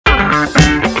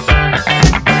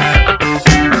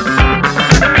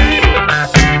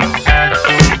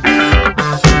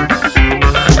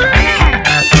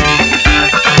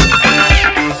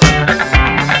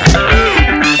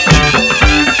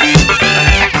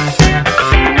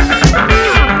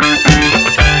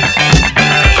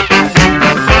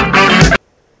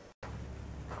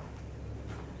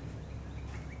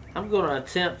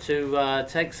attempt to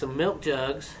take some milk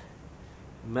jugs,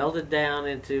 melt it down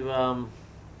into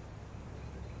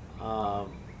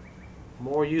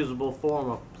more usable form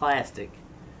of plastic,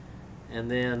 and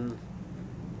then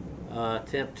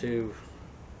attempt to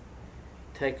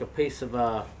take a piece of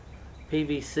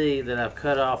PVC that I've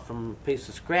cut off from a piece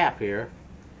of scrap here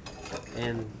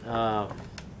and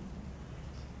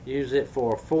use it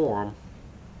for a form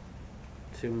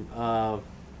to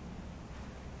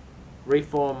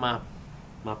reform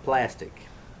my plastic.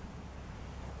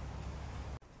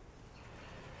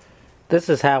 This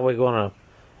is how we're going to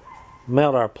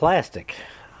melt our plastic.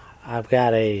 I've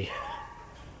got like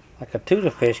a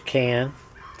tuna fish can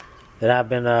that I've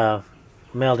been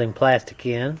melting plastic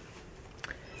in,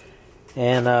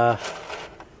 and I'm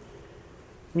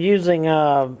using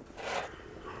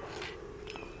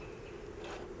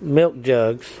milk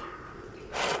jugs,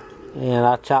 and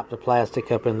I chop the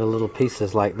plastic up into little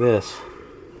pieces like this,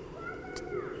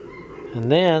 and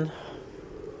then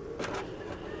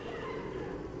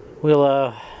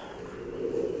we'll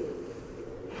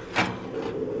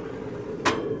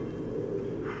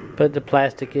put the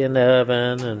plastic in the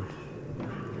oven and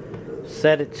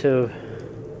set it to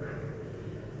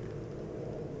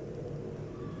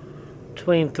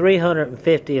between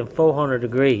 350 and 400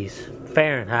 degrees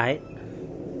Fahrenheit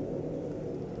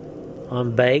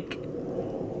on bake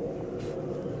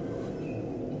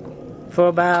for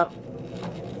about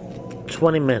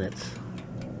 20 minutes.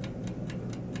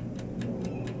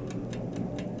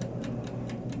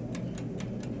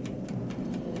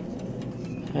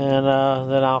 And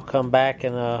then I'll come back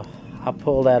and I'll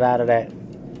pull that out of that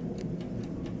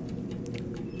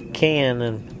can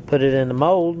and put it in the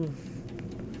mold and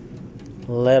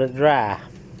let it dry.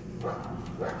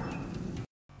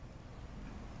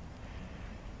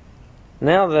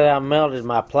 Now that I've melted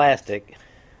my plastic,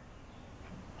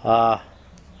 I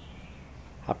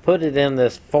put it in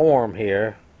this form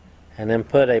here and then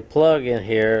put a plug in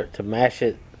here to mash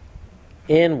it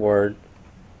inward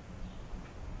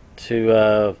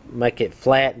to make it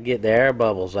flat and get the air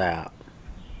bubbles out.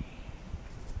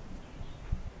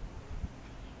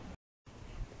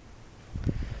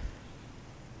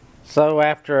 So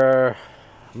after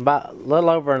about a little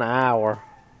over an hour,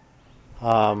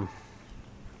 I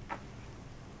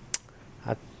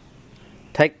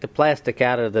take the plastic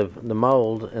out of the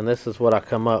mold, and this is what I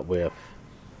come up with.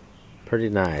 Pretty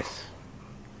nice.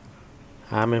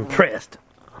 I'm impressed.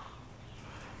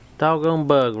 Doggone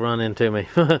bug run into me.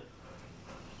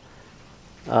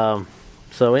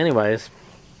 So anyways,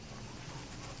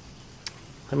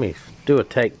 let me do a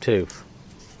take two.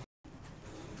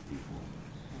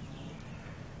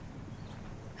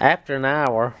 After an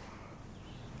hour,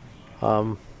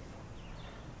 I've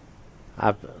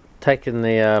taken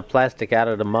the plastic out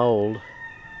of the mold,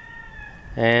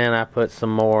 and I put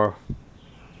some more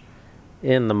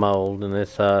in the mold, and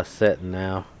it's setting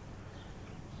now.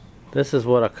 This is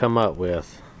what I come up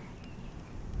with.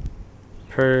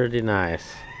 Pretty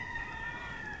nice.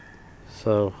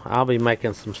 So I'll be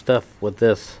making some stuff with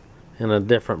this in a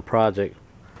different project,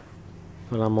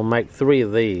 but I'm gonna make 3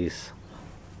 of these.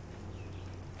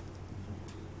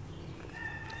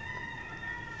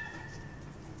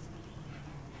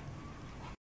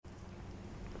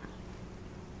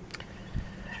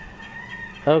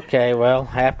 Okay, well,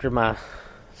 after my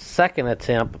second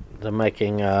attempt to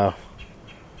making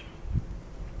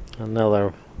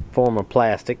another form of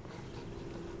plastic,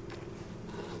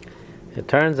 it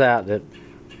turns out that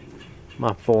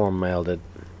my form melted,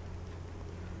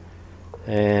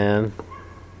 and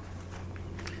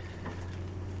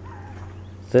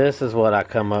this is what I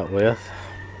come up with.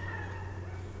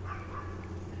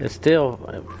 It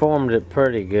still formed it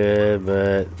pretty good,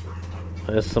 but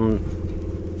there's some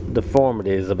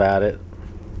deformities about it.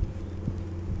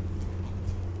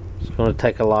 It's going to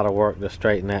take a lot of work to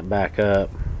straighten that back up,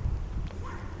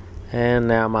 and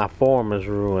now my form is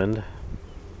ruined,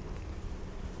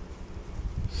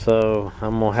 so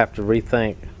I'm going to have to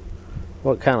rethink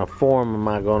what kind of form am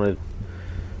I going to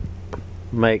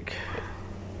make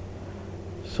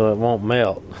so it won't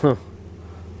melt.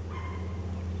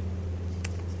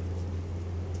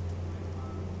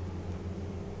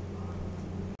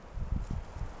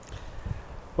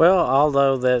 Well,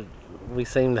 although that we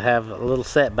seem to have a little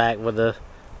setback with the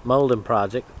molding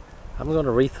project, I'm going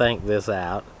to rethink this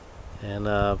out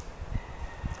and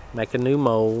make a new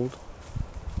mold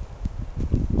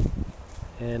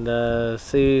and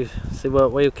see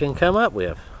what we can come up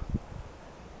with.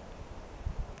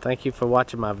 Thank you for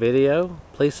watching my video.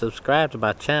 Please subscribe to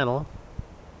my channel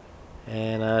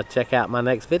and check out my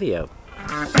next video.